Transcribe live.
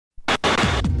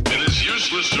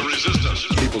useless to resist us.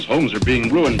 People's homes are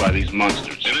being ruined by these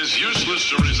monsters. It is useless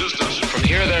to resist us. From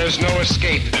here, there is no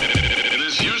escape. It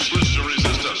is useless to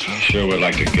resist us. I sure would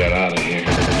like to get out of here.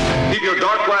 Keep your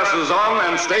dark glasses on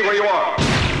and stay where you are.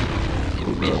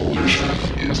 The revolution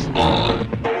is on.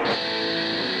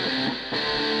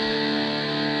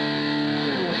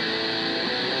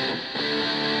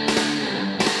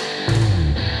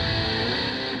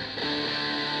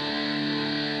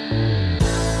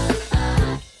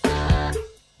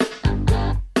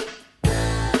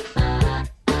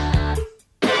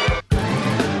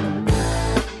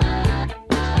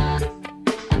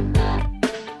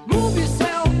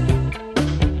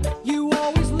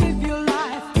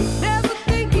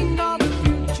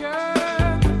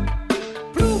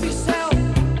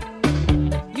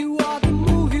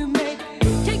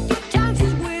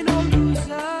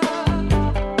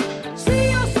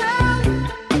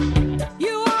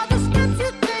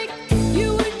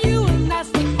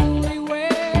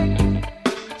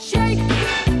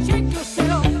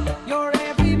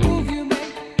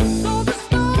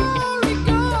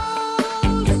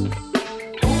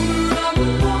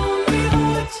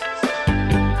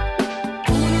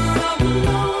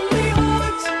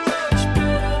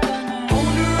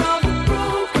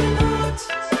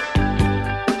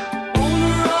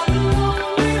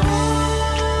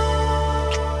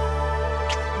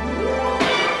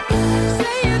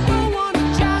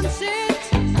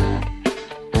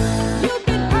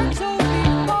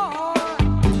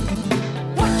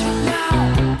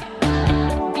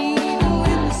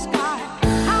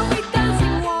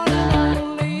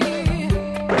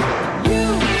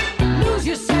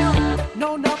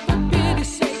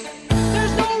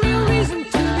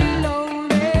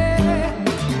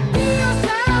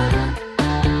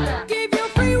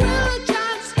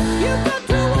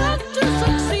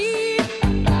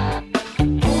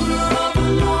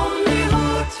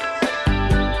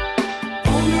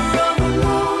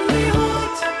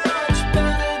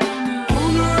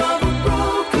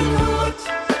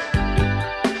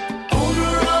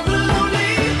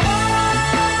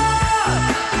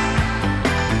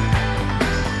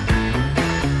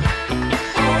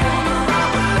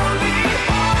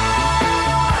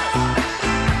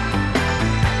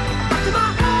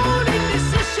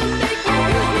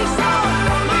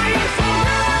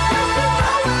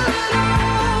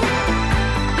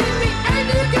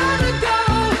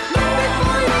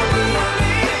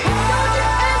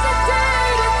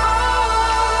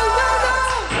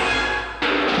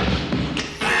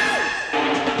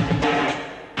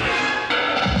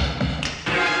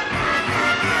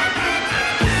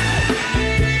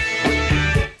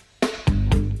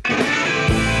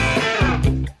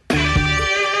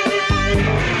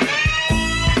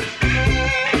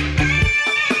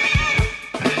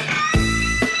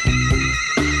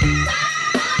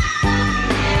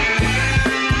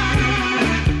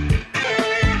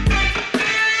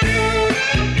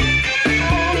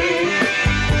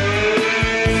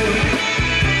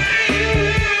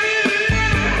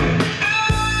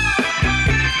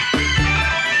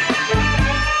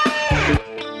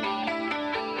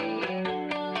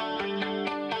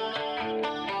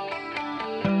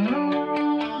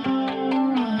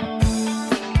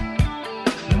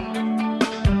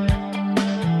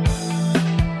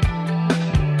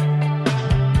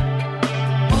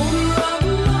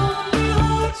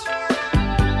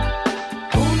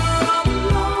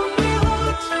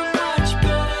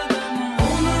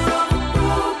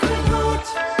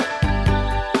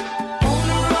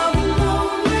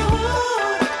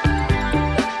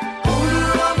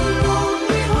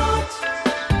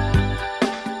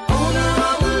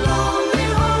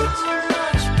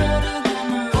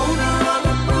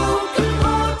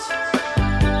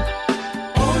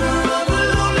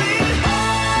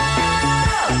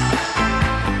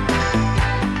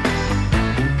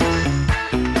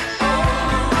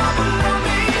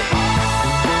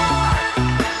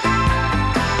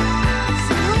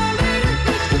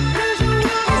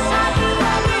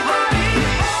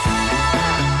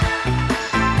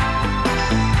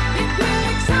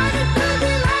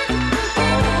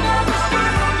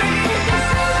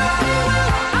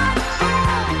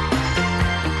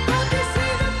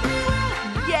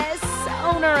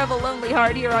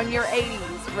 Heart here on your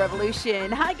 80s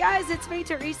Revolution. Hi guys, it's me,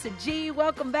 Teresa G.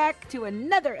 Welcome back to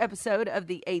another episode of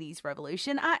the 80s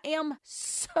Revolution. I am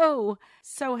so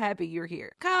happy you're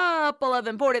here. Couple of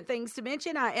important things to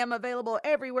mention. I am available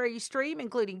everywhere you stream,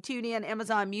 including TuneIn,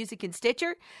 Amazon Music, and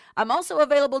Stitcher. I'm also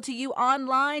available to you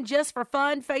online just for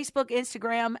fun, Facebook,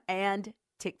 Instagram, and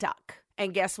TikTok.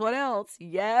 And guess what else?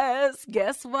 Yes,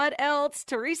 guess what else?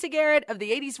 Teresa Garrett of the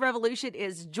 80s Revolution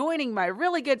is joining my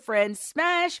really good friend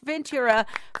Smash Ventura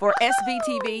for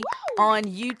SVTV on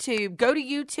YouTube. Go to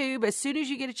YouTube as soon as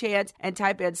you get a chance and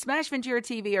type in Smash Ventura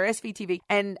TV or SVTV,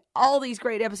 and all these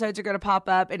great episodes are going to pop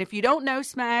up. And if you don't know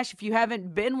Smash, if you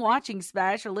haven't been watching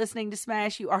Smash or listening to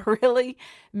Smash, you are really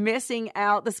missing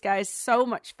out. This guy is so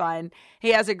much fun. He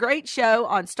has a great show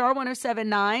on Star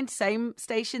 107.9, same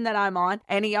station that I'm on,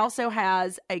 and he also has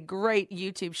a great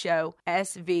YouTube show,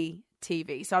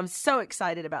 SVTV. So I'm so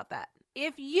excited about that.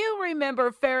 If you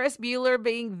remember Ferris Bueller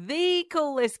being the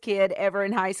coolest kid ever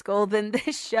in high school, then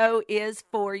this show is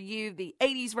for you. The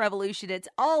 80s Revolution. It's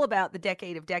all about the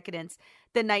decade of decadence,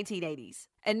 the 1980s.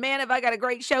 And man, have I got a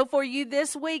great show for you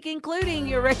this week, including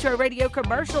your Retro Radio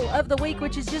commercial of the week,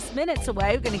 which is just minutes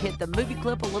away. We're going to hit the movie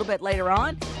clip a little bit later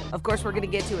on. Of course, we're going to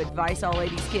get to advice all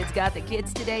 80s kids got that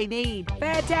kids today need.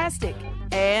 Fantastic.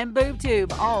 And Boob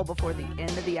Tube, all before the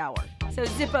end of the hour. So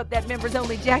zip up that members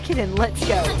only jacket and let's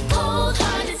go.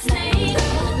 Cold-hearted snake,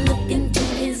 look into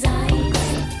his eyes.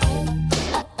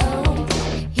 Uh-oh,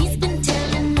 he's been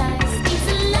telling lies. He's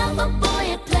a lover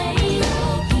boy at play.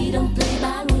 He don't play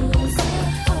by rules.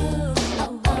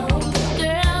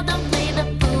 Girl, don't play the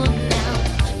fool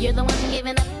now. You're the one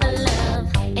giving up the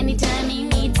love anytime he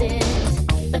needs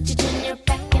it. But you turn your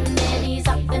back and then he's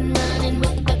off and running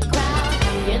with the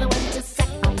crowd. You're the one to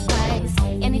sacrifice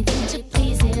anything to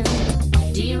please him.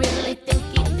 Do you really think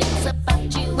he thinks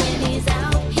about you when he's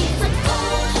out? He's a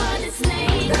cold-hearted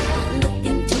snake. Look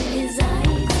into his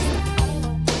eyes.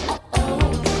 Uh-oh,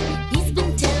 he's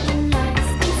been telling lies.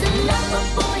 He's a lover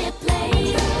boy at play.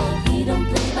 He don't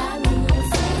play by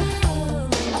rules.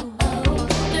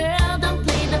 Girl, don't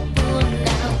play the fool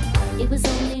now. It was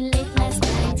only late last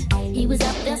night. He was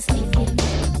up there sleeping.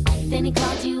 Then he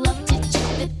called you up to check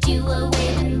that you were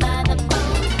waiting by the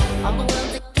phone. All the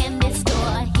world's a candy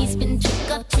store. He's been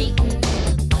trick-or-treating.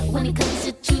 When it comes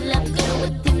to true love, girl,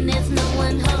 with him there's no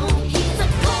one home. He's a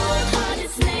cold-hearted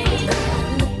snake.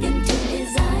 Look into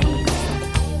his eyes.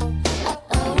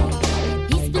 Uh-oh,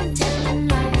 he's been telling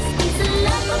lies. He's a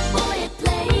lover boy at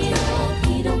play.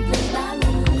 He don't play by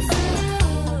rules.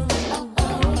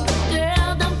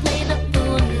 Girl, don't play the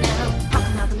fool now. How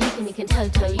can I believe when you can tell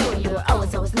you're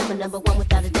always number one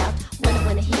without a doubt.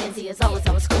 When he is always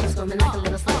screaming like a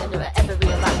little slugger. Do I ever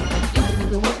realize? You've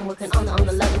been working on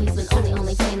the love, and he's been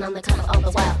only playing on the cover all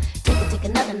the while. Take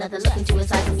another look into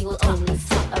his eyes, and you will only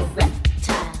see a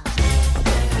reptile.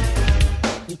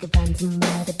 You could find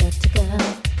somebody better, girl.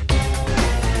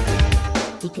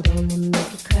 He could only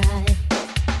make you cry.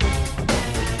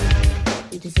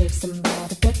 You deserve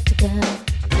somebody better, girl.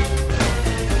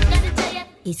 Gotta tell ya,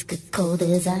 he's good cold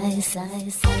as ice.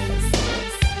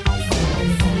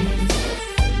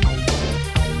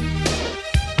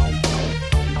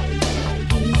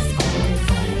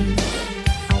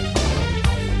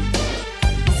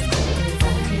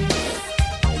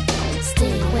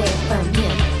 Stay away from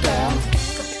him, girl.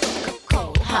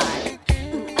 Cold-hearted.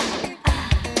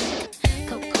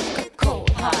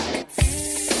 Cold-hearted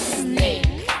snake.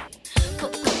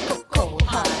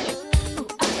 Cold-hearted.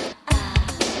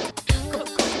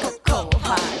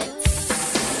 Cold-hearted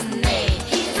snake.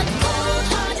 He's a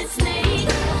cold-hearted snake.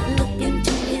 Look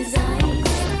into his eyes.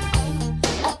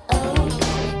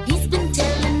 Uh-oh, he's been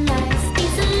telling lies.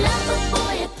 He's a lover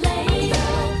boy at play.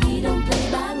 He don't play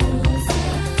by rules.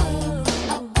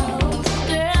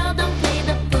 Girl, don't play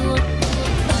the fool.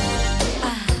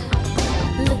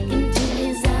 Look into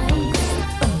his eyes.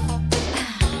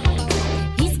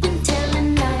 He's been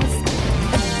telling lies.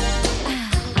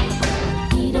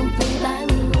 He don't play by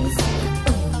rules.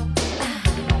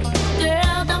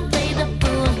 Girl, don't play the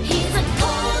fool. He's a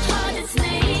cold-hearted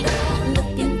snake.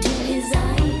 Look into his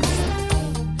eyes.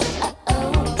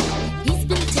 Uh-oh, he's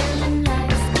been telling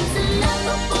lies. He's a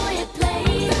lover boy at play.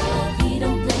 He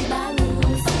don't play by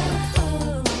rules.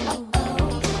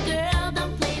 Girl,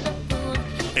 don't play the fool.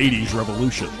 80s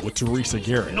Revolution with Teresa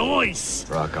Garrett. Nice!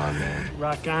 Rock on, man.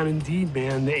 Rock on indeed,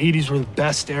 man. The 80s were the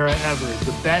best era ever.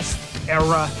 The best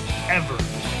era ever.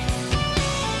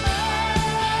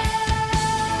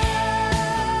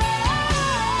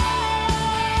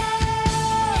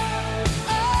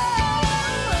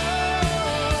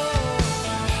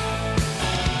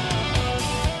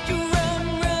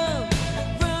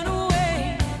 Run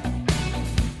away.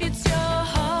 It's your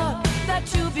heart that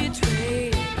you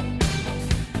betray.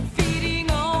 Feeding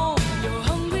on your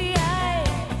hungry eyes.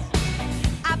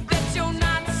 I bet you're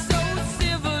not so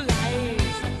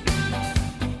civilized.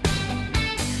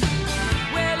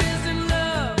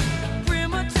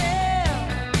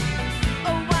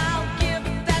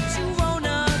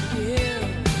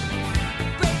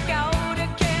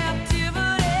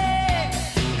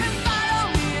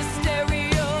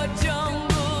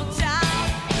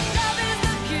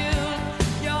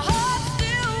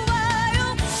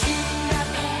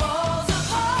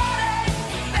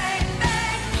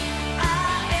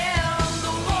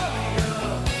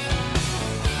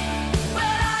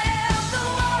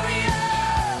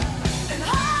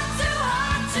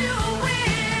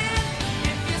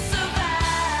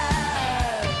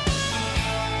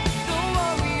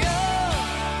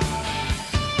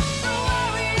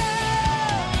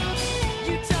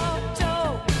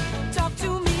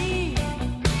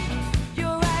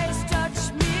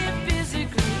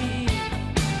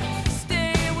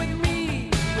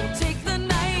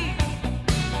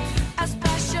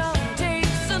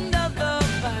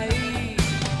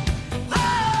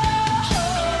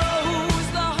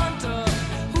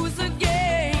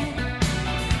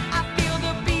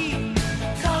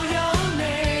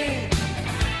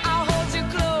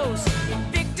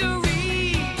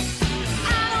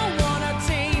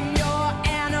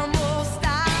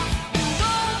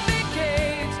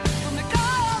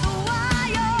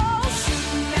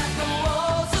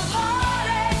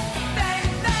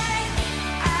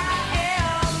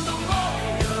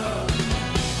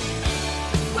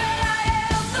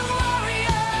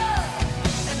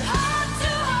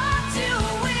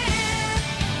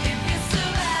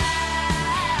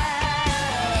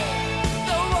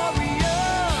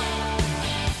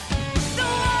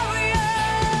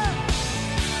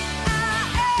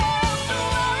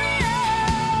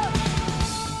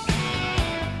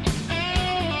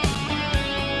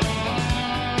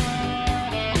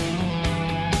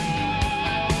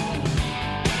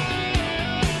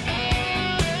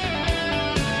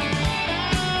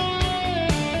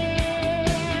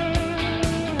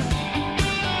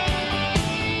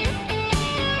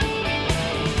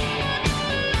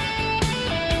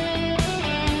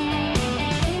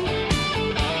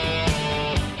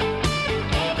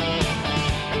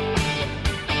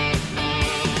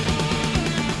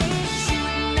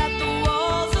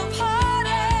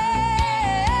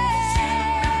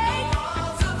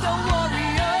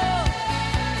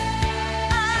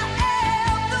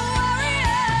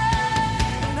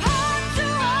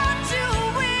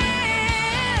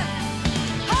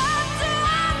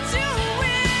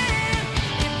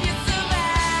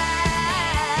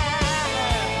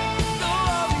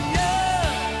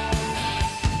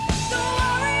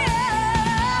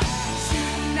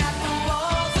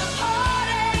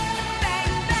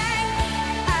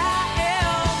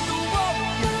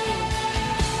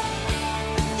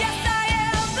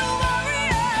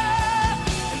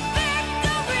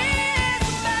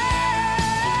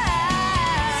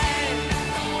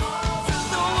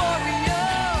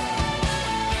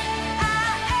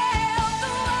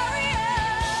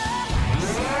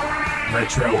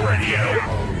 Retro Radio.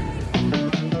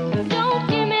 Don't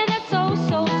give me that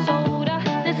so-so soda,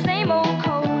 the same old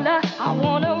cola. I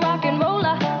want a rock and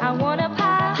roller. I want a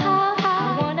pie.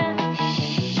 I want a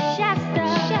Shasta.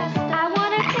 I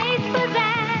want a taste for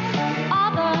that.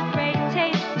 All the great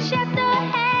taste. Shasta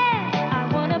has. I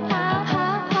want a pie. I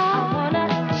want a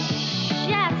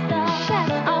Shasta.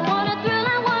 I want a thrill.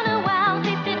 I want a wow.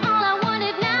 Taste it all. I want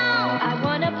it now. I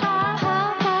want a pie. I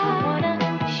want a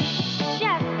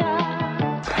Shasta.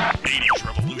 80s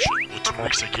Revolution with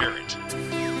Teresa Garrett.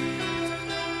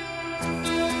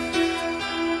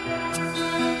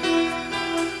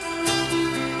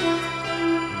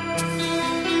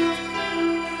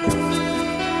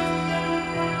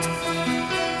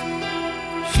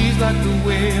 She's like the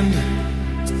wind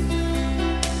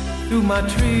through my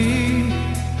tree.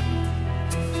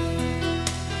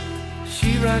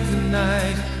 She rides the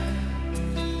night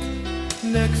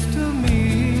next to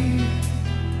me.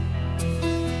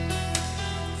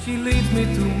 She leads me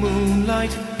through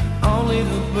moonlight, only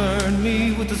to burn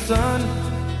me with the sun.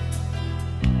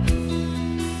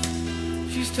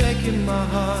 She's taken my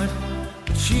heart,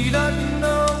 but she doesn't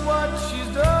know what she's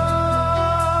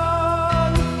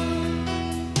done.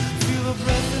 Feel her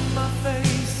breath in my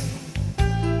face,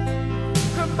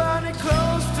 her body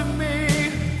close to me.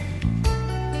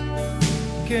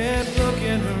 Can't look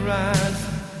in her eyes,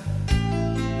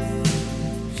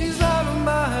 she's out of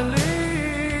my league.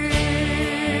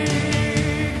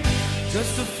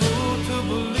 Just a fool to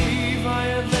believe I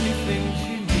have anything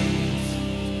she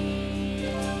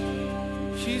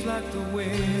needs. She's like the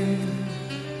wind.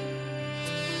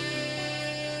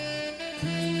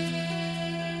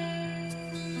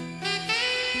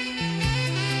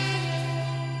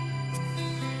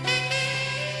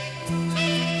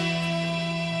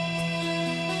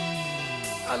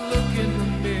 I look in the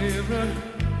mirror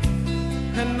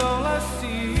and all I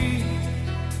see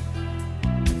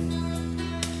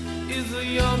is a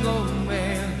young old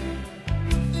man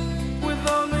with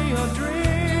only a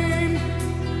dream.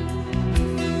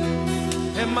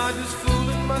 Am I just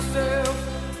fooling myself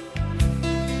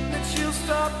that she'll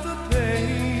stop the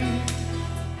pain?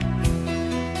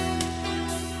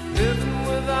 Living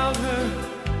without her,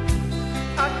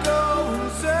 I go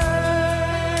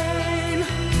insane.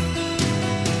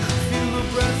 Feel the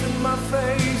breath in my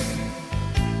face,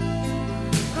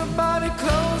 her body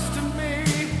close to me.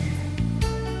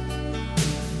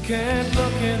 Can't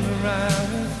look in her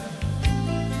eyes,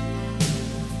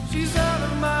 she's out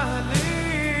of my league.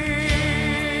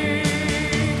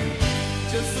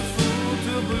 Just a fool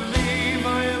to believe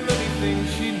I am anything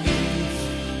she needs.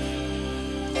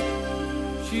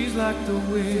 She's like the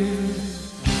wind.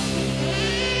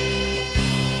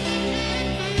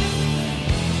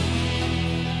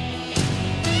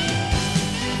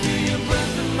 Feel your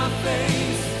breath in my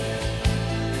face,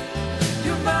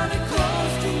 your body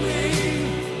close to me.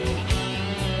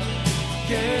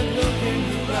 Can't look in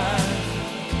your eyes,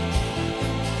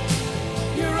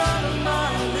 you're out of my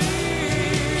league.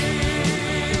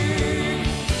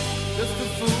 Just a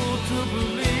fool to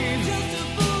believe,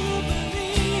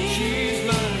 she's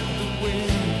like the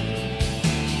wind.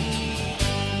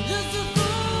 Just a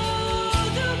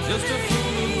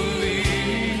fool to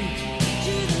believe,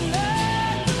 she's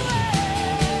like the wind.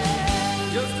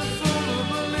 Just a fool to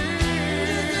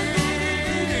believe,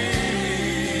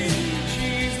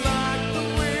 she's like the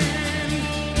wind.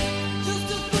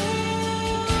 Just a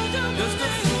fool to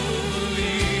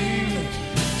believe,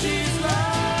 she's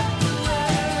like the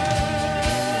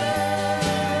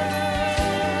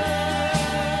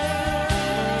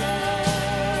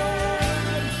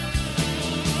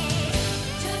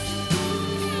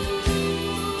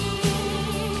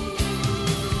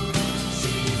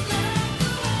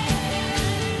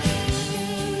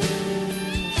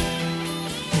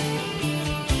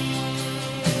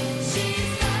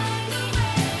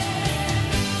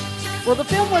Well, the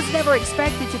film was never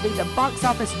expected to be the box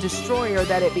office destroyer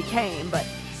that it became, but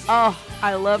oh,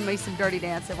 I love me some Dirty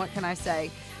Dancing. What can I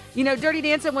say? You know, Dirty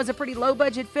Dancing was a pretty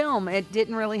low-budget film. It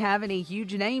didn't really have any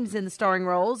huge names in the starring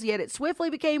roles, yet it swiftly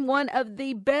became one of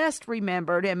the best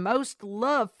remembered and most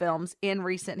loved films in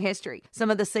recent history. Some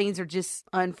of the scenes are just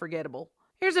unforgettable.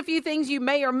 Here's a few things you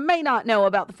may or may not know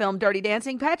about the film Dirty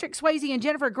Dancing. Patrick Swayze and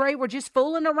Jennifer Grey were just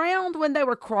fooling around when they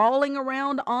were crawling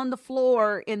around on the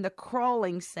floor in the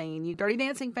crawling scene. You Dirty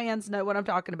Dancing fans know what I'm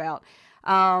talking about.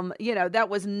 You know, that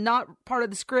was not part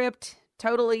of the script.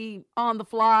 Totally on the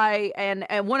fly, and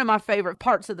one of my favorite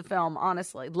parts of the film,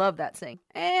 honestly. Love that scene.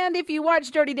 And if you watch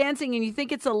Dirty Dancing and you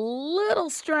think it's a little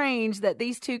strange that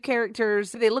these two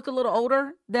characters, they look a little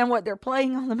older than what they're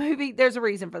playing on the movie, there's a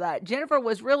reason for that. Jennifer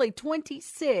was really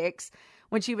 26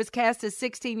 when she was cast as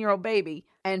 16-year-old baby.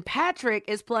 And Patrick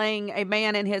is playing a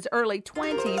man in his early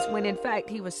 20s when in fact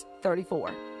he was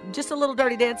 34. Just a little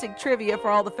Dirty Dancing trivia for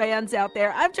all the fans out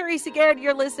there. I'm Teresa Garrett.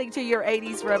 You're listening to your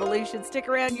 80s Revolution. Stick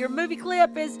around. Your movie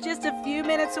clip is just a few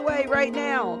minutes away right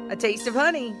now. A Taste of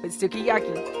Honey with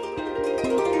Sukiyaki.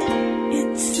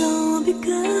 It's all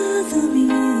because of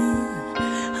you.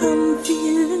 I'm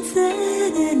feeling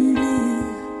sad and blue.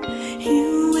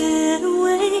 You went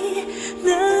away.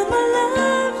 Now my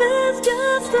life is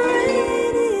just a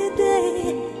rainy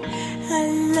day. I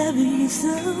love you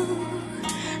so.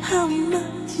 How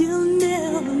much you'll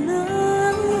never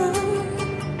know.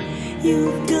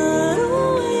 You've gone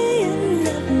away and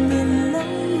left me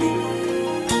lonely.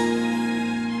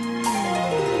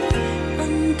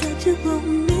 Untouchable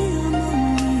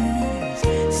memories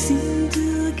seem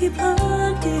to keep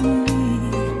haunting me.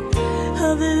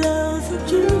 Of the love so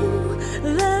true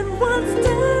that once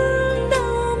turned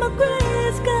on my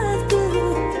gray skies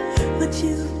blue. But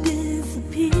you've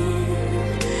disappeared.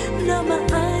 Now my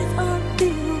eyes are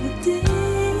filled with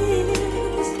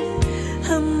tears.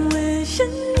 I'm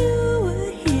wishing you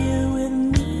were here with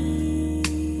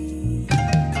me.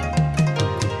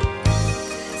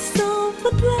 So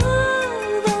put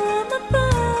love on my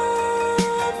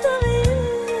thoughts of you.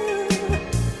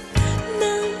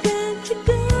 Now that you're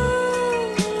gone,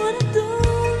 I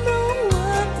don't know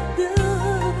what to do.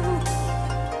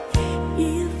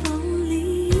 If only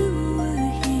you were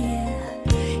here,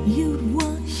 you'd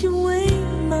wash away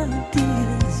my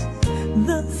tears.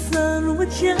 The sun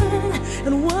would shine,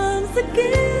 and once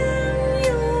again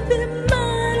you'll be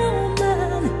mine, oh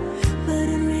mine. But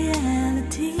in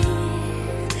reality,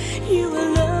 you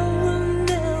alone will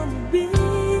never be.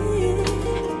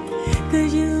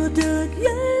 'Cause you took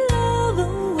your love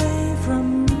away from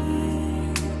me.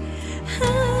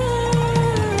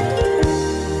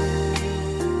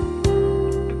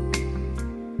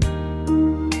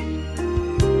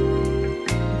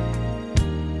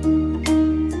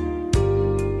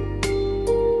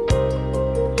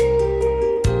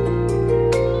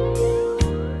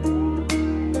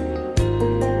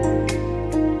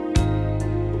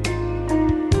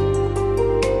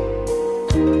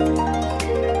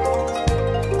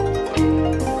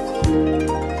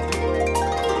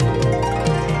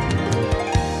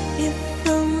 If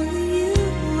only you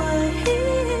were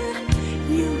here,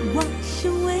 you'd wash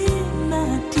away my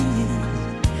tears.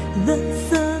 The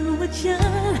sun would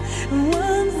shine, and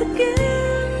once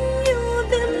again you'd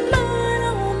be mine,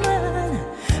 oh mine.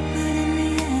 But in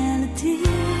reality,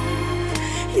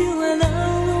 you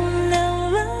alone will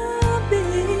never be.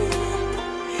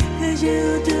 'Cause you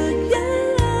took your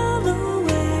love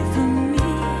away from me.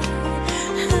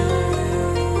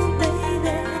 Oh,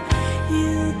 baby,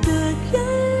 you took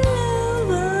your love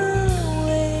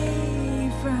away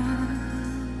from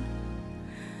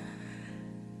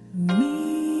me.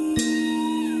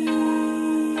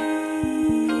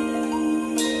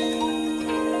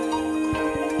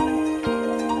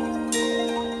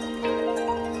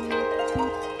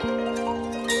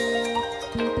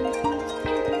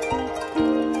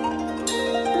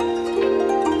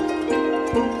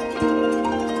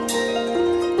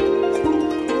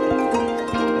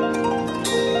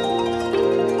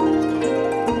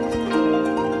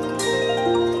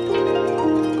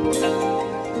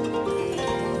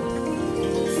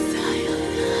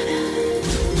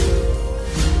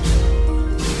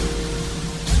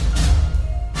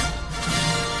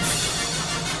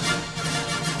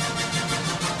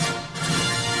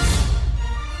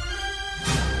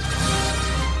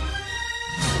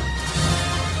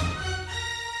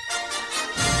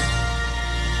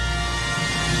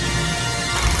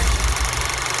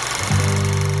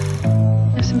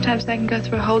 Sometimes I can go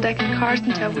through a whole deck of cards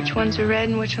and tell which ones are red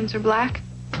and which ones are black.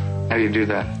 How do you do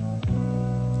that?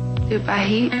 Do it by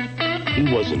heat.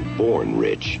 He wasn't born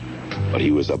rich, but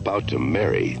he was about to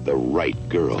marry the right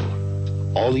girl.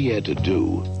 All he had to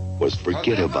do was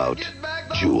forget about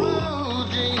Jewel.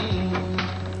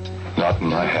 Not in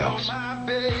my house.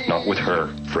 Not with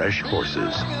her. Fresh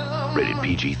Horses. Rated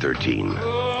PG-13.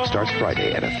 Starts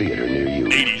Friday at a theater near you.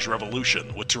 80s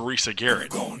Revolution with Teresa Garrett.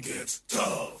 Going gets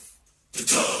tough. The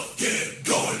tough get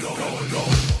going.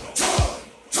 Tough.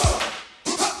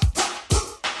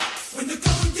 When the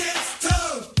going gets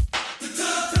tough, the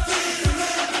tough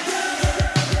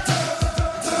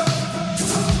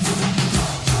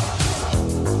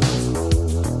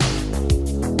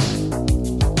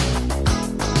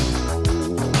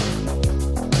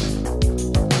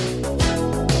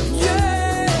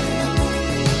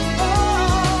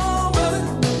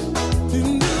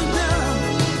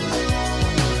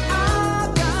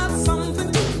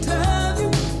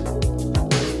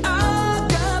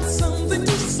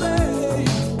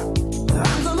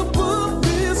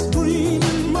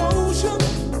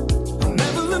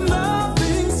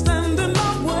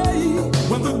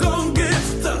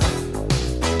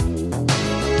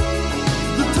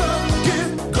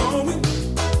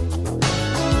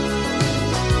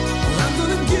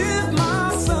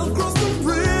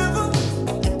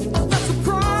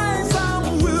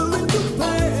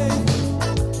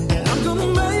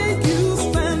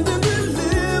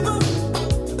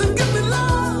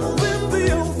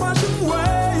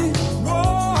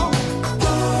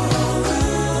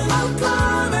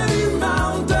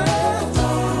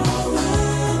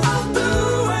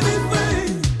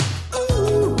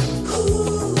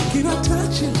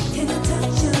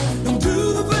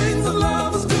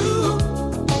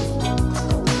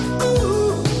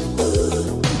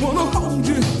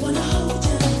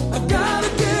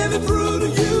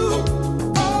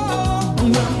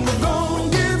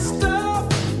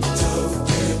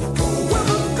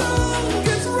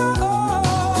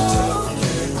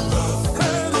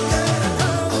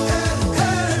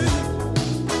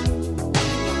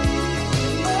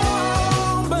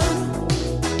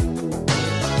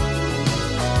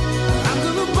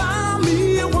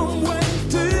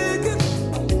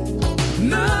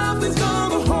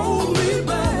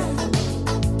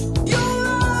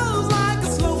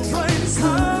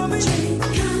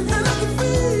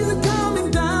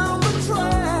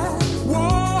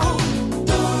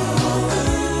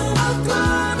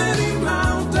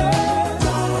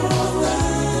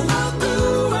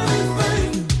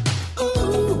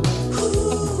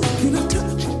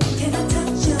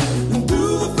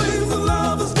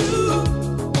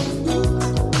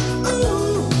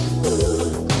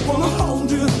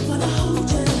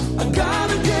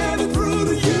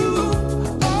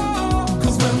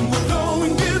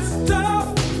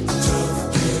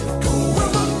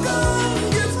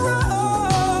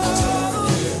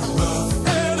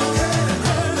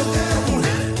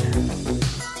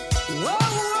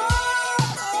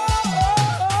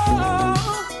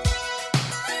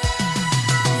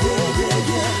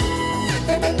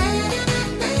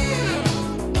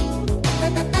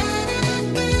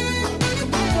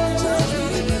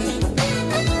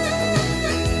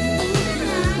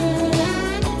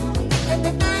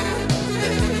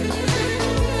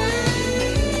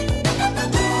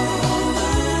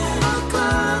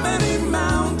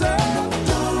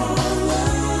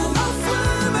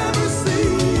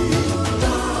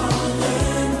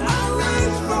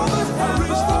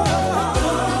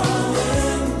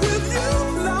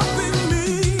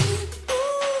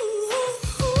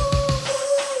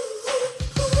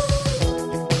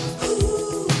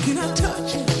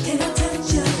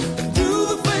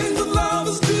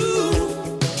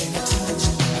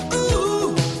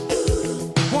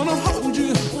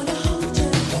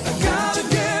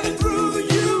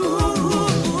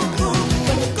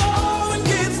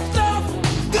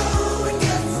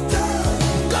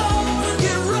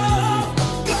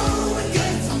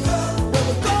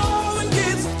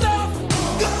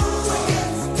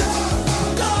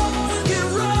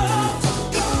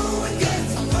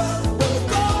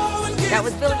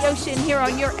that with Billy Ocean here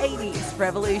on your 80s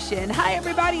Revolution. Hi,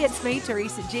 everybody. It's me,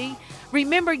 Teresa G.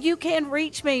 Remember, you can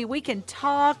reach me. We can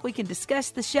talk. We can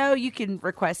discuss the show. You can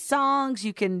request songs.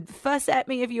 You can fuss at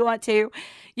me if you want to.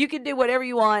 You can do whatever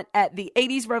you want at the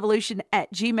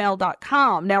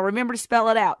 80srevolution@gmail.com. Now, remember to spell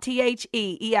it out.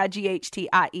 THEEIGHTIES.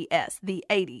 The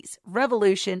 80s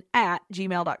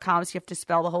Revolution@gmail.com. So you have to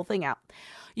spell the whole thing out.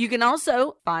 You can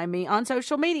also find me on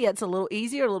social media. It's a little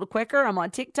easier, a little quicker. I'm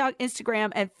on TikTok,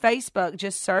 Instagram, and Facebook.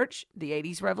 Just search the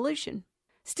 80s Revolution.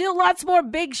 Still lots more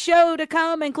big show to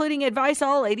come, including advice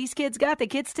all 80s kids got the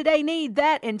kids today need.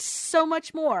 That and so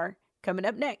much more coming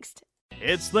up next.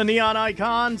 It's the neon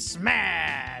icon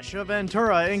Smash of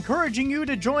Ventura, encouraging you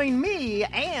to join me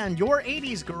and your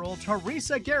 80s girl,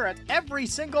 Teresa Garrett, every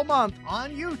single month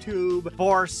on YouTube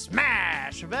for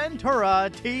Smash Ventura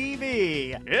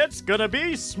TV. It's gonna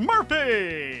be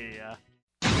Smurfy!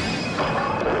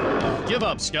 Give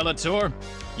up, Skeletor.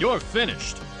 You're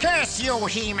finished. Curse you,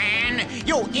 He-Man!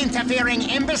 You interfering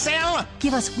imbecile!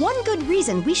 Give us one good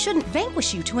reason we shouldn't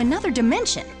vanquish you to another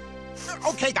dimension.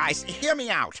 Okay, guys, hear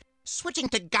me out. Switching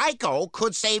to Geico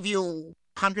could save you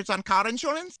hundreds on car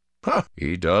insurance? Huh,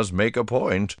 he does make a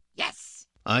point. Yes!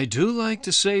 I do like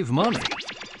to save money.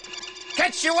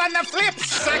 Catch you on the flip,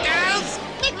 suckers!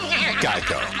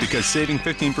 Geico, because saving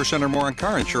 15% or more on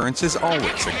car insurance is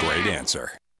always a great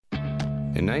answer.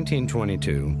 In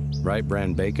 1922, Wright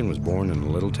Brand Bacon was born in a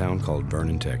little town called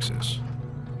Vernon, Texas.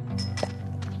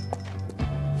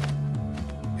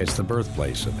 It's the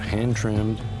birthplace of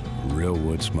hand-trimmed, real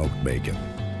wood smoked bacon.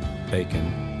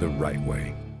 Bacon the right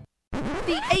way.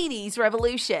 The 80s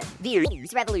Revolution. The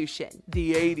 80s Revolution.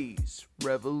 The 80s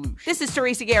Revolution. This is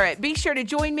Teresa Garrett. Be sure to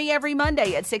join me every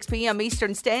Monday at 6 p.m.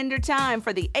 Eastern Standard Time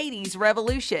for the 80s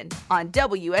Revolution on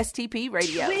WSTP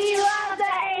Radio. We love the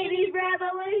 80s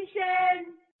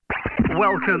Revolution.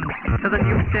 Welcome to the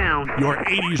new sound. Your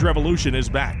 80s Revolution is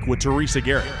back with Teresa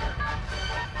Garrett.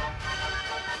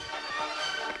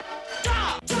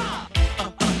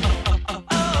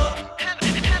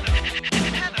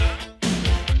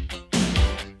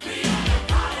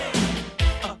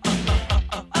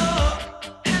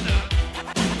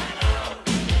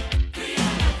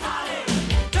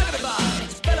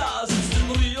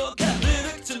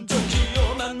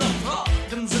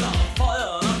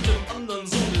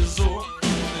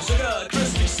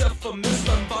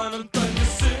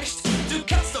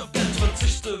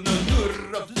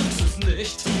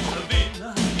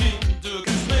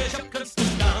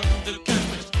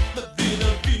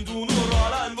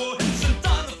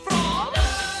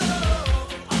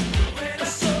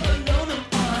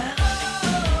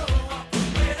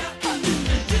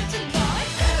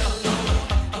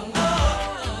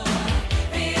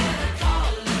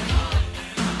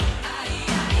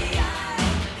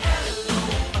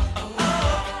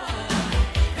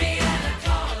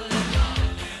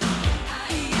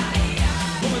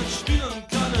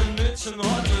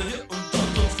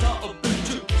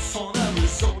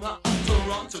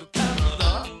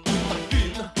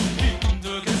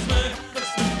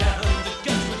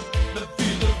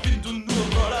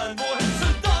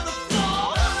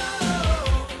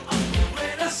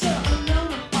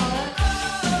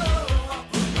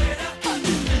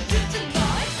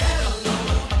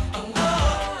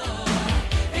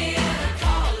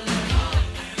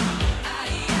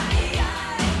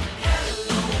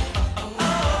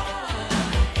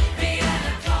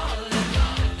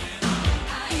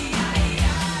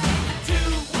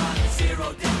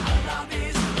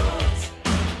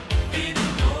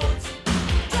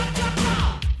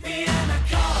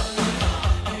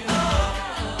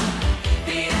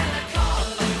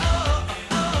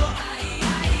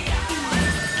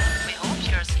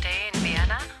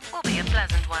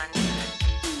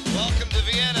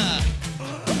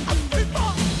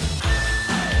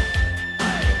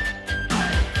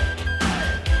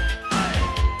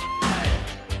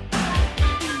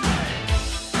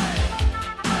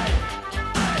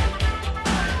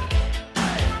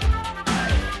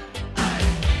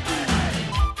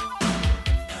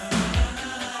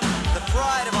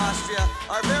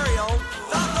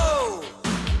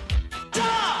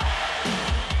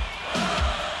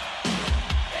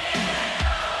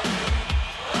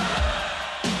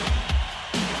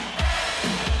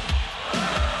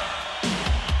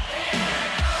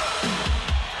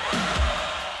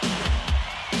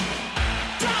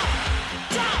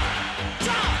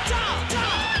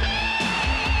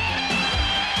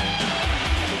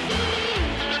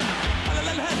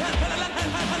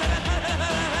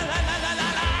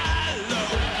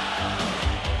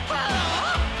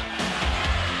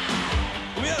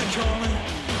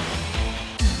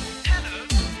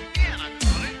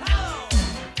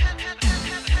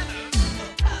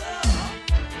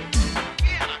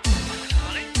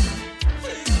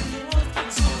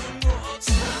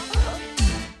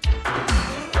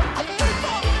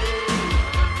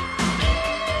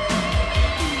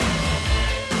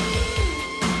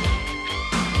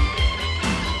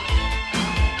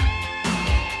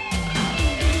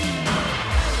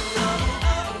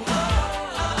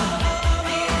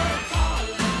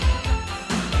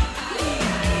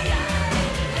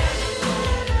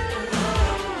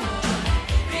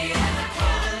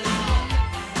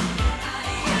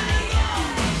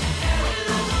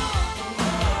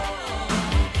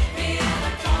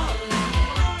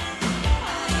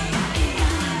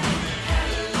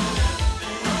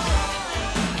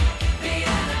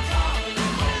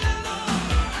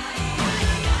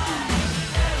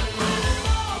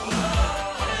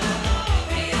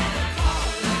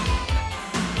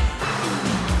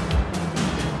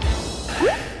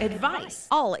 Advice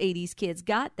all 80s kids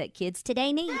got that kids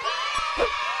today need.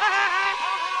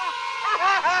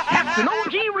 Captain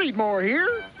O.G. Reedmore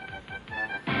here.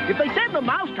 If they send a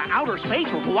mouse to outer space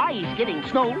where Hawaii's getting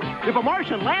snow, if a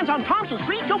Martian lands on Thompson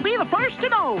Street, you'll be the first to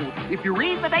know. If you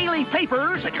read the daily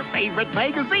papers and your favorite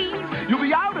magazines, you'll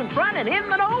be out in front and in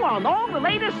the know on all the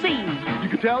latest scenes. You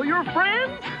can tell your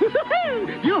friends,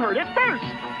 you heard it first.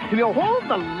 And you'll hold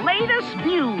the latest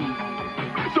views.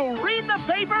 So read the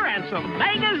paper and some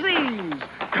magazines,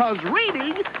 'cause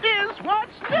reading is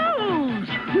what's news.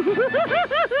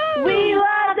 We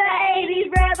love the 80s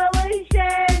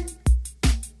revolution.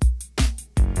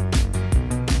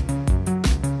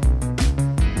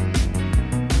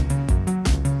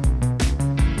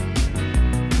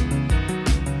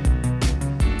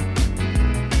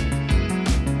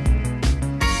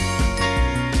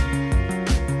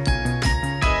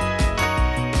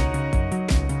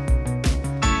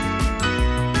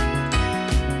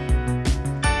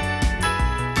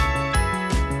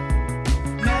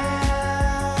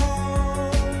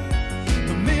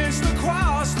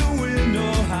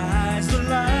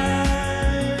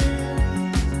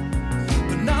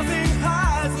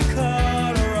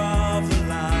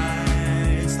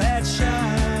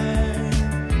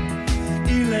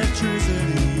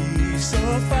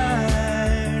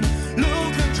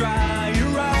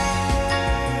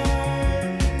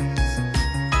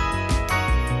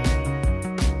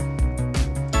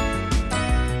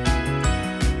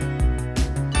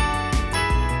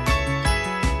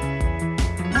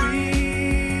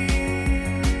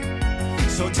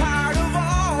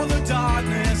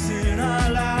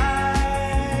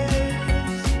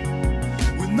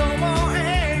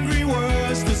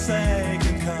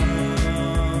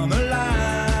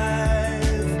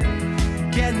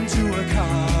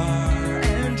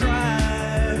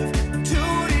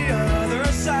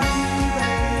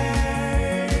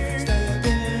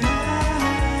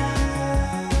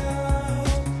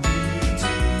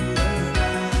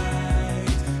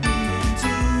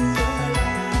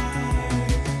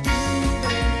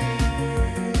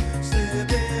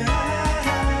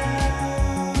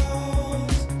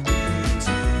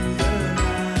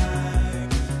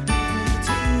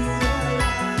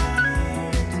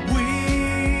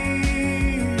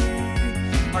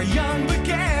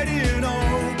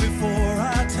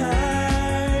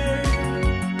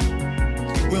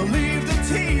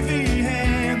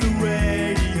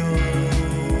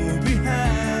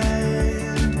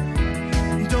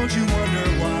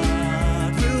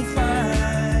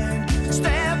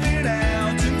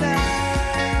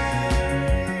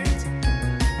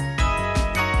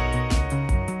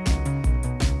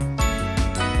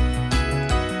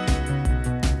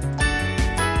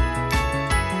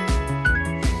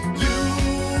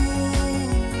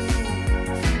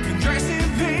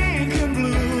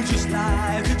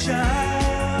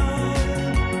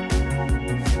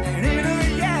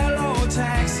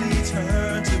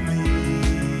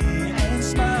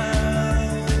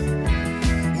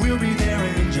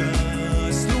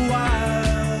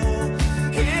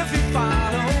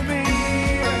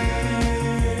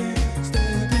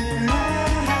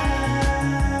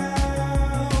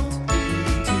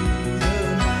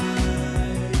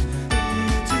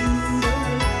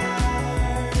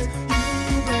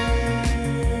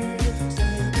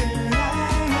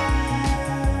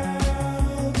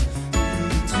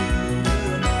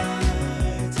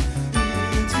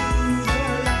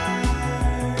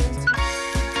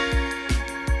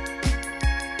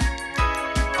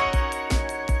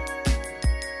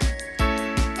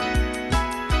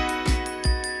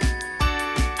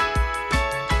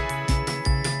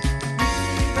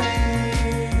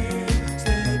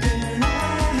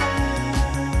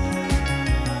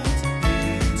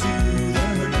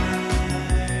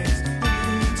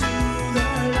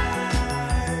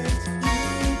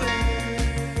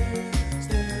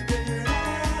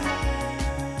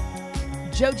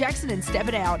 Joe Jackson and Step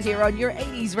It Out here on your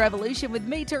 80s Revolution with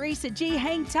me, Teresa G.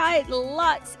 Hang tight.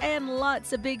 Lots and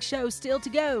lots of big shows still to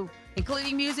go,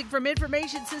 including music from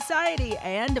Information Society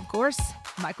and, of course,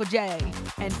 Michael J.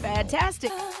 And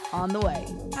Fantastic on the way.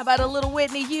 How about a little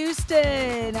Whitney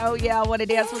Houston? Oh, yeah, I want to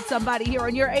dance with somebody here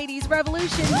on your 80s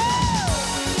Revolution.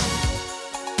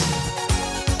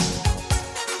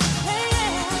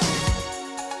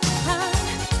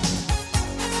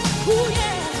 Ooh,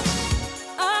 yeah.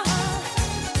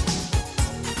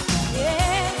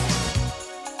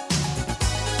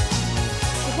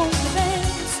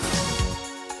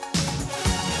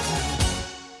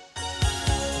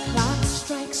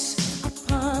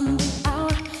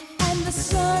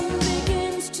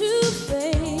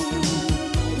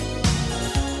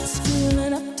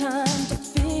 Time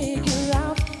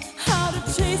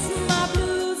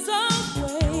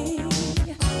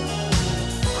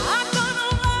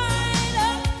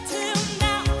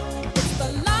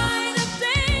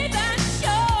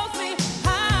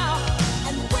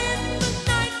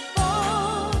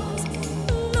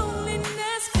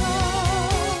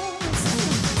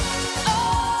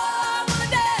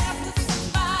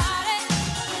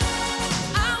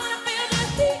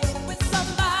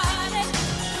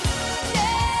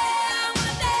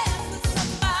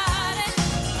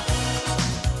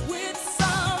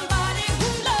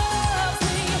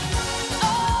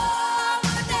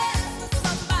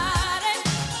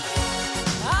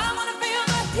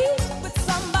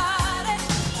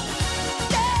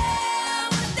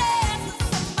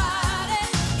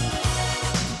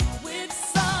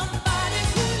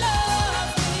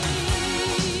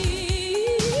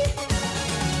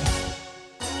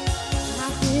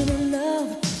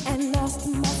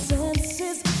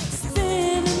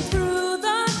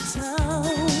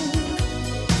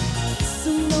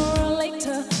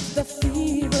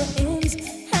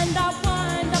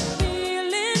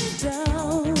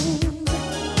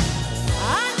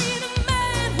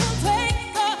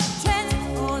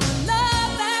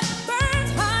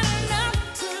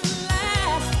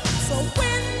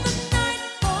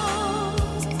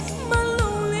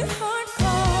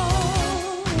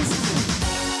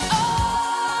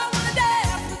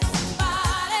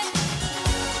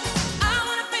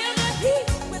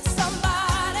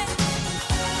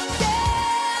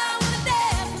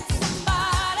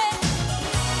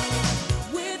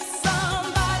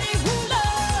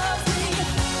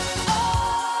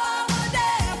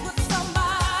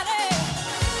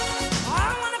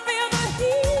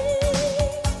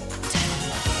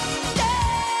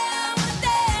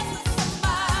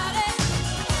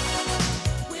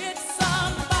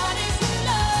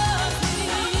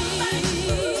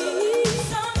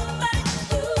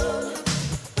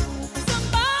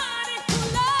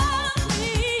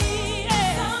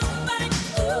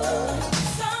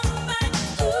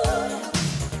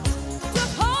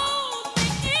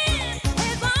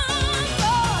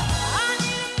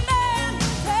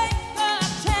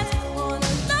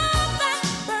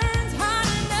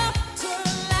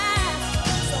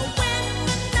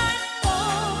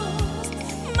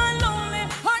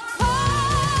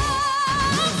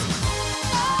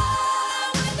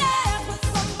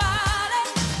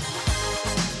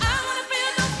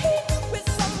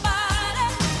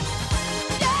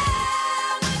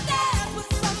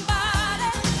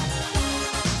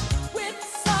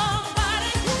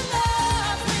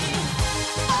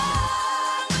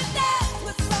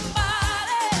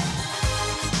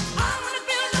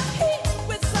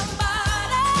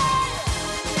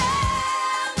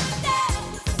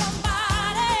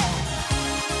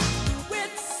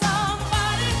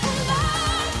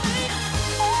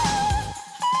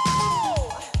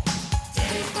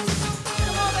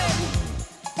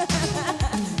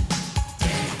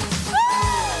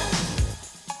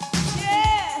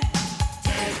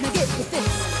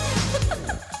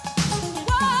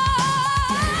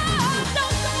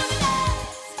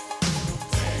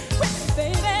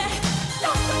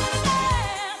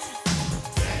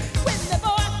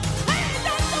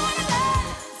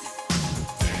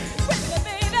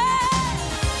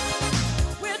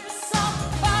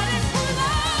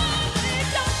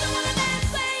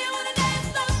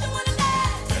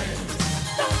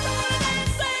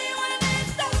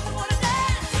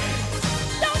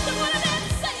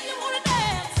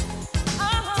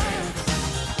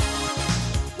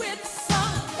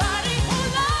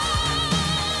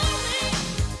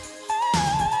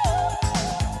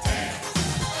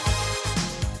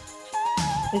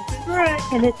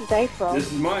And this is April. This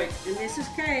is Mike. And this is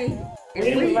Kay. And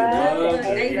And we love love the the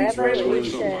 80s 80s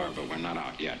Revolution. Revolution. But we're not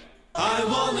out yet. I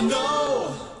wanna know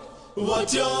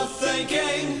what you're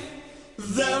thinking.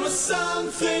 There are some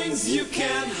things you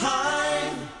can't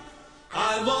hide.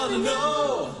 I wanna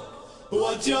know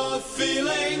what you're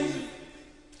feeling.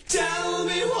 Tell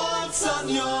me what's on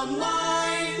your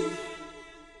mind.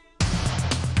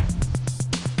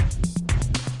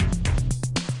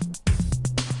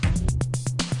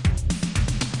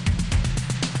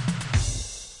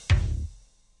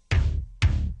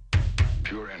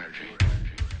 Pure energy.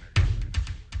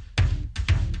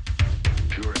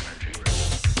 Pure energy.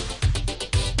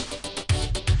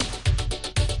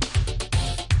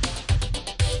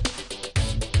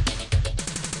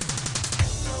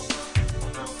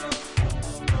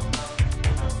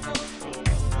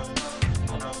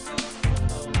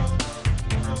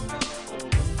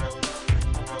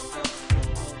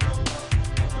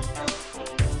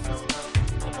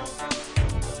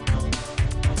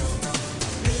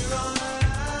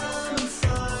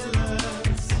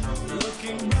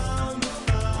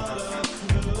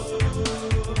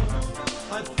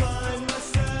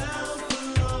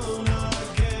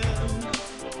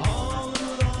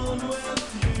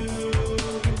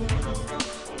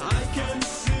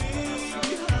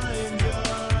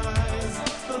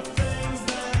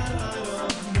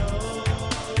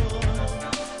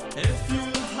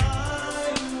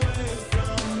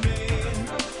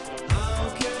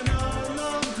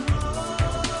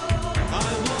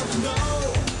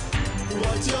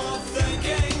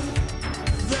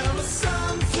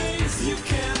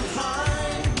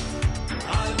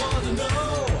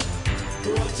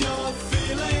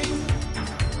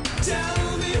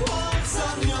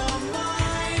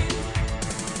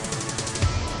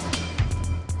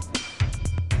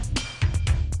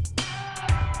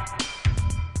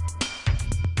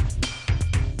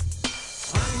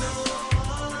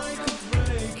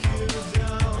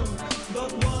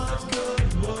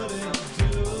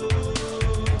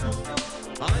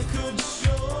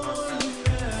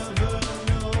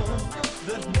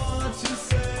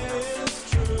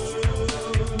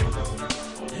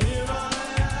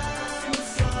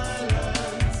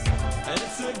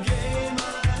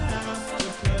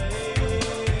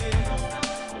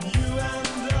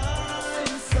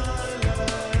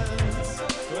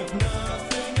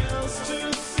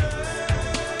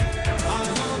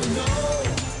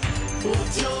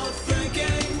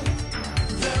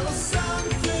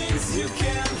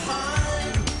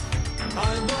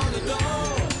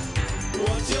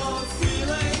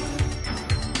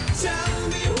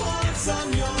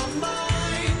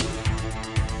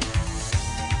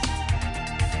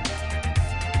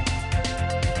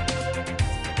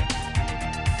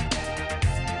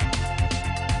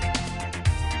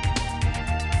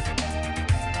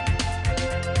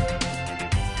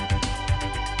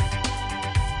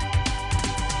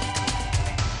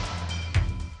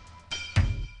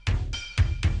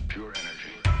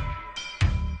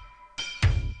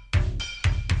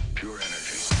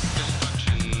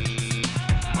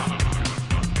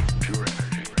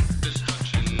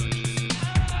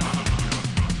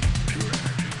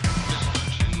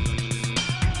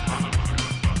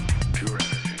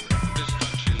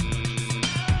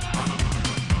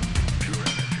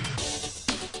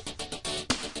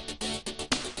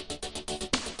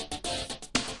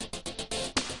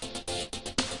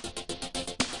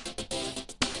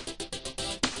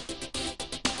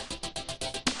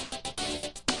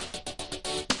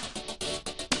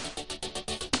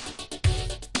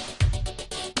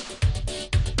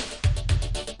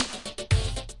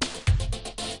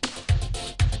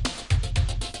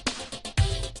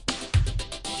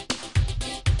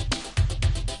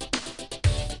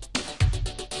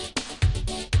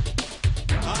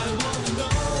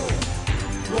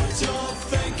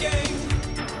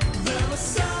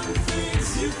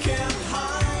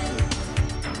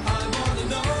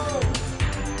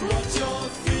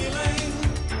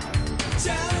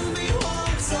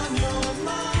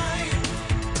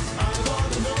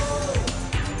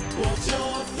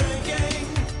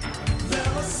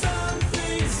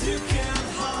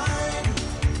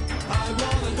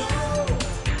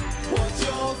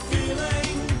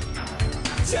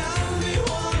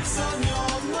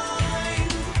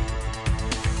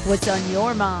 What's on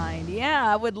your mind?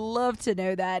 Yeah, I would love to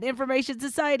know that. Information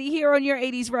Society here on your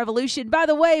 80s Revolution. By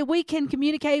the way, we can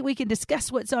communicate. We can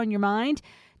discuss what's on your mind.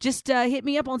 Just hit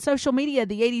me up on social media.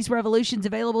 The 80s Revolution's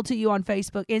available to you on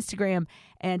Facebook, Instagram,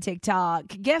 and TikTok.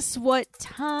 Guess what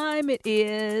time it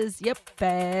is? Yep,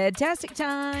 fantastic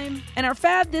time. And our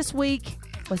fab this week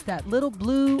was that little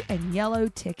blue and yellow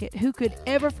ticket. Who could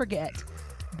ever forget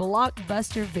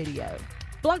Blockbuster Video.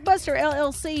 Blockbuster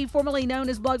LLC, formerly known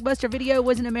as Blockbuster Video,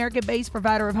 was an American-based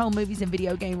provider of home movies and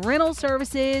video game rental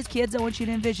services. Kids, I want you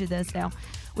to envision this now.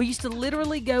 We used to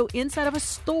literally go inside of a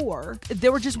store.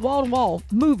 There were just wall-to-wall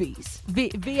movies,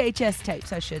 VHS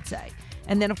tapes, I should say.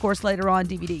 And then, of course, later on,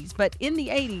 DVDs. But in the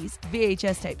 80s,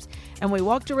 VHS tapes. And we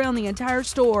walked around the entire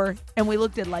store, and we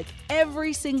looked at, like,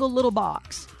 every single little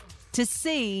box to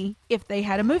see if they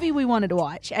had a movie we wanted to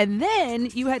watch. And then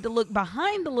you had to look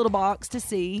behind the little box to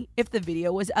see if the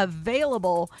video was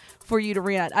available for you to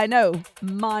rent. I know,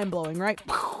 mind-blowing, right?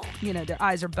 You know, their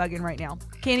eyes are bugging right now.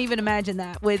 Can't even imagine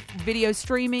that with video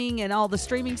streaming and all the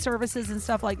streaming services and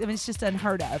stuff like that. I mean, it's just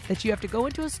unheard of that you have to go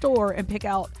into a store and pick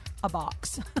out a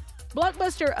box.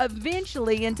 Blockbuster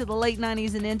eventually, into the late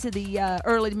 90s and into the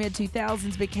early to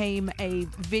mid-2000s, became a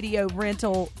video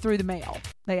rental through the mail.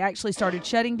 They actually started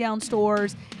shutting down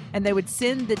stores, and they would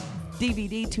send the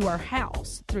DVD to our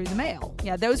house through the mail.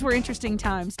 Yeah, those were interesting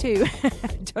times, too.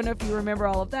 Don't know if you remember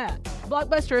all of that.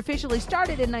 Blockbuster officially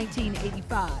started in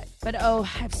 1985. But, oh,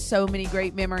 I have so many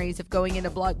great memories of going into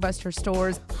Blockbuster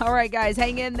stores. All right, guys,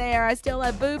 hang in there. I still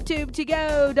have Boob Tube to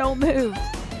go. Don't move.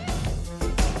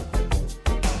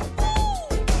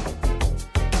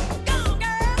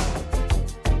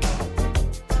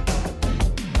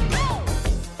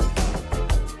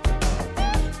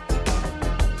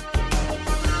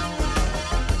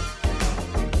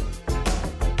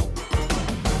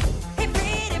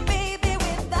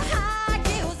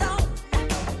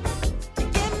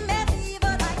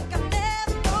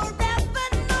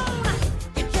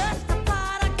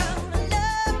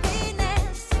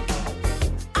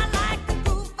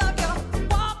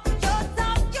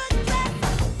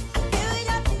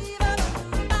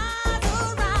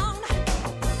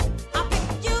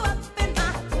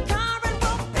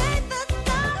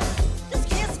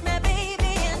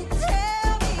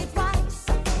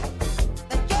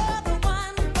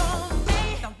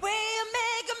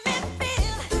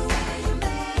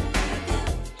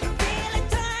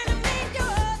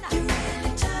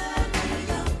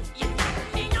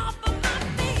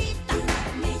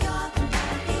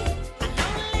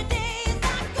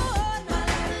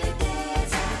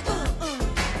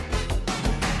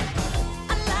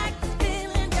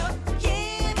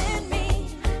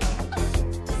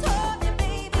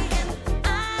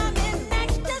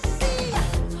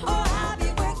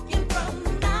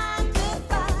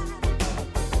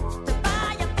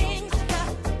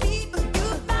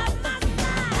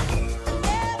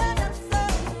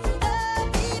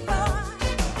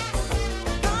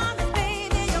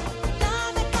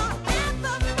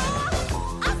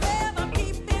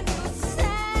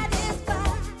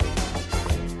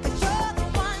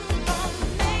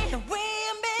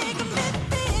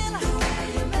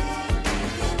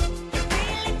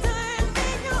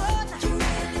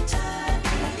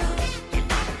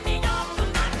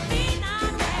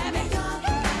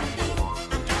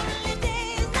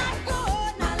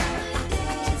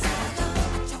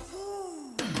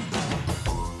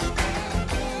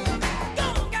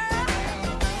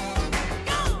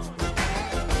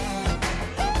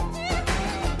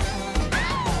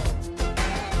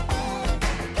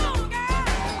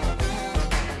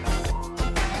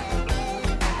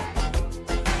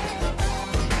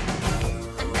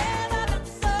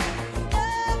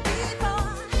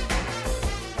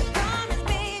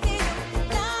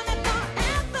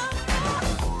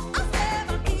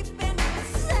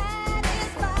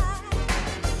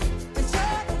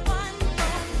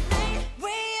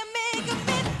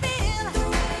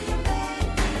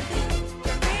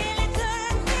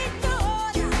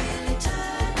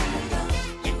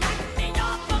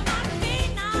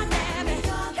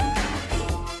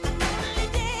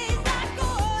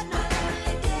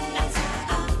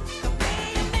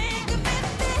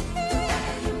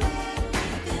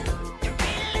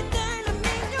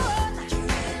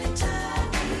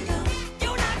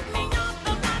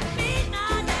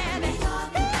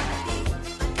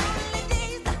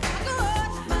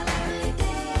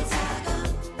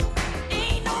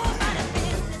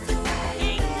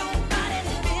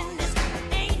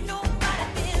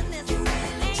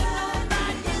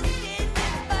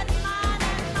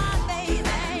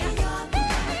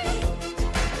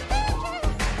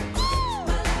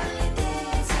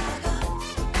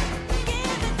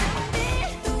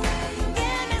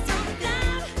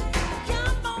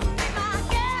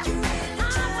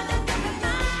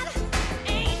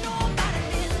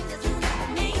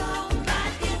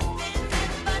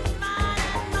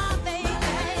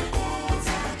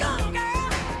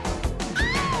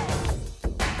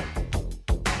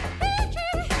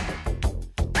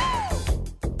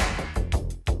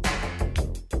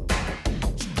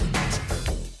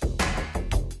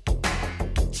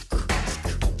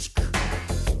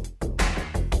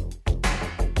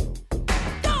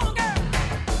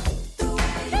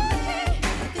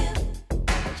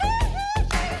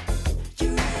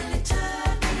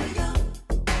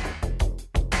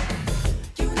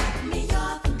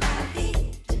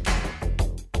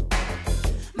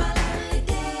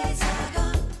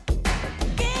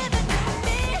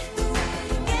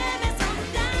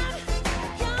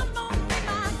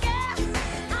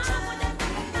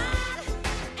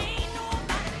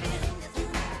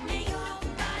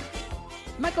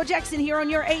 Michael Jackson here on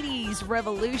your 80s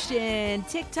Revolution.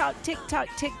 Tick-tock, tick-tock,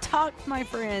 tick-tock, my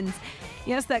friends.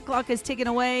 Yes, that clock is ticking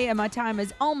away and my time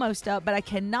is almost up, but I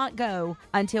cannot go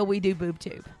until we do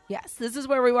BoobTube. Yes, this is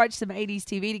where we watch some 80s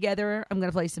TV together. I'm going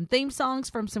to play some theme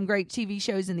songs from some great TV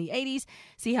shows in the 80s.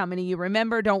 See how many you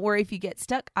remember. Don't worry if you get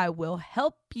stuck. I will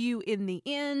help you in the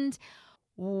end.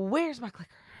 Where's my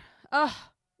clicker?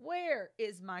 Where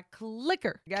is my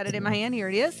clicker? Got it in my hand. Here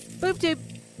it is. BoobTube.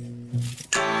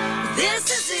 This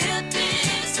is it,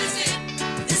 this is it,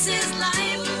 this is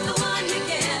life, the one you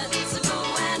get, so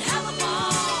go and have a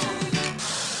ball.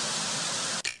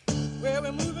 Where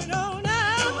we're moving on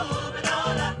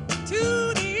up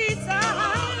to the east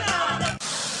side.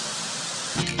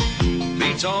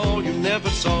 Beats all you never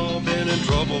saw, been in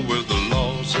trouble with the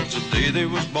law since the day they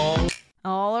was born.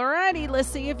 Alrighty, let's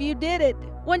see if you did it.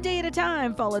 One Day at a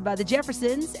Time, followed by the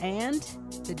Jeffersons and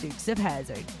the Dukes of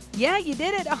Hazzard. Yeah, you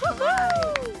did it.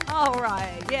 All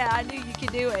right. Yeah, I knew you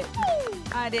could do it.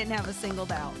 I didn't have a single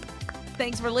doubt.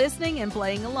 Thanks for listening and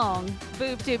playing along.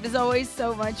 BoobTube is always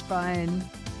so much fun.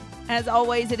 As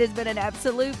always, it has been an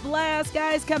absolute blast.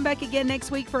 Guys, come back again next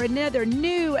week for another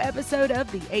new episode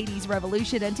of the 80s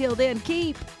Revolution. Until then,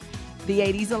 keep the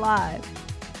 80s alive.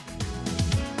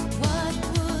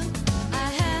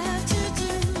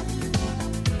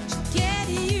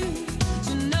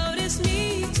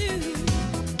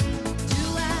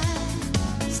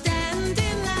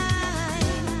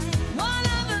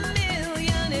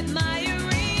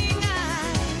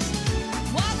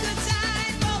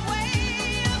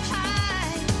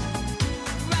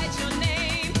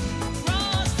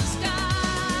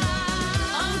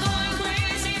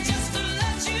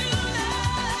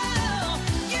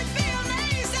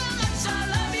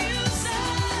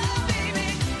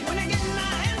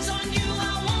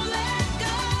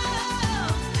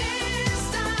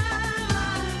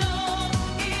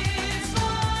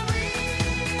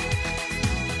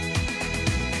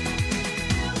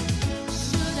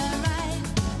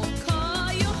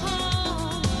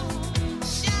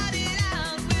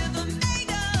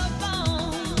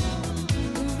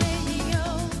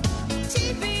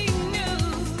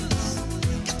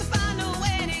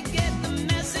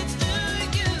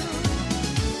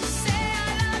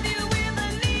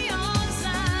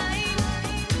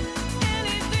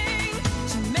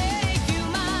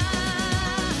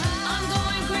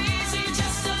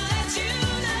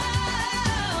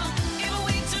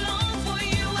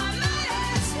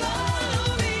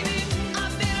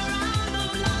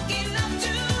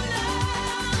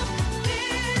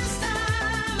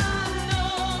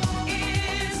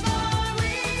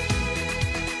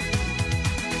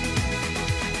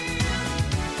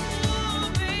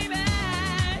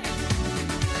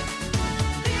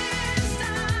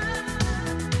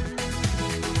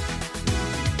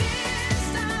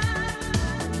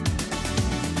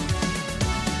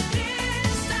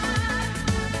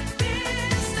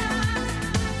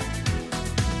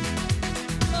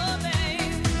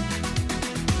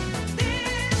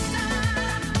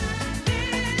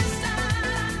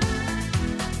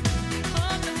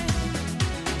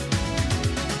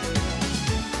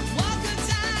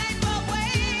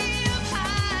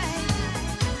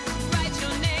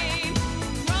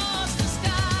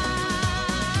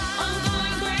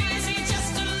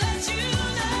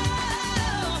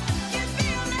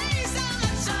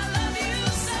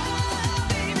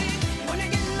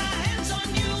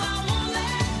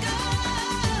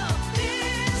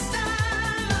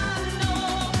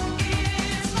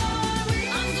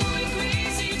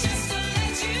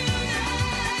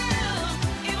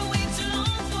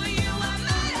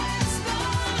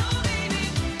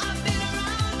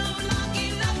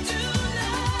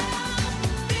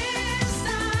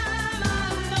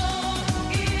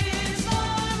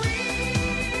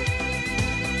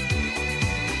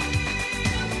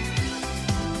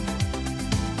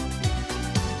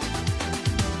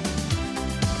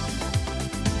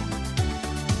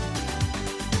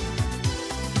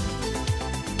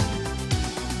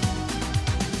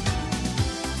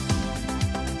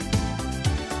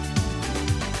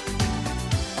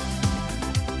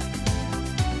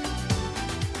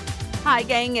 Hi,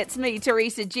 gang, it's me,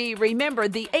 Teresa G. Remember,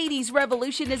 the 80s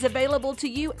Revolution is available to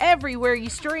you everywhere you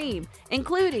stream,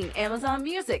 including Amazon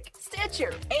Music,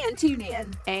 Stitcher, and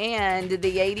TuneIn. And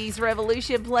the 80s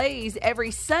Revolution plays every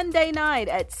Sunday night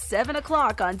at 7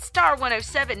 o'clock on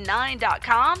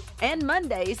Star1079.com and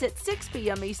Mondays at 6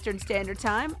 p.m. Eastern Standard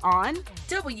Time on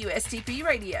WSTP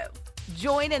Radio.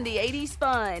 Join in the 80s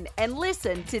fun and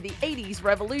listen to the 80s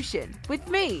Revolution with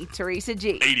me, Teresa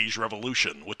G. 80s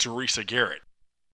Revolution with Teresa Garrett.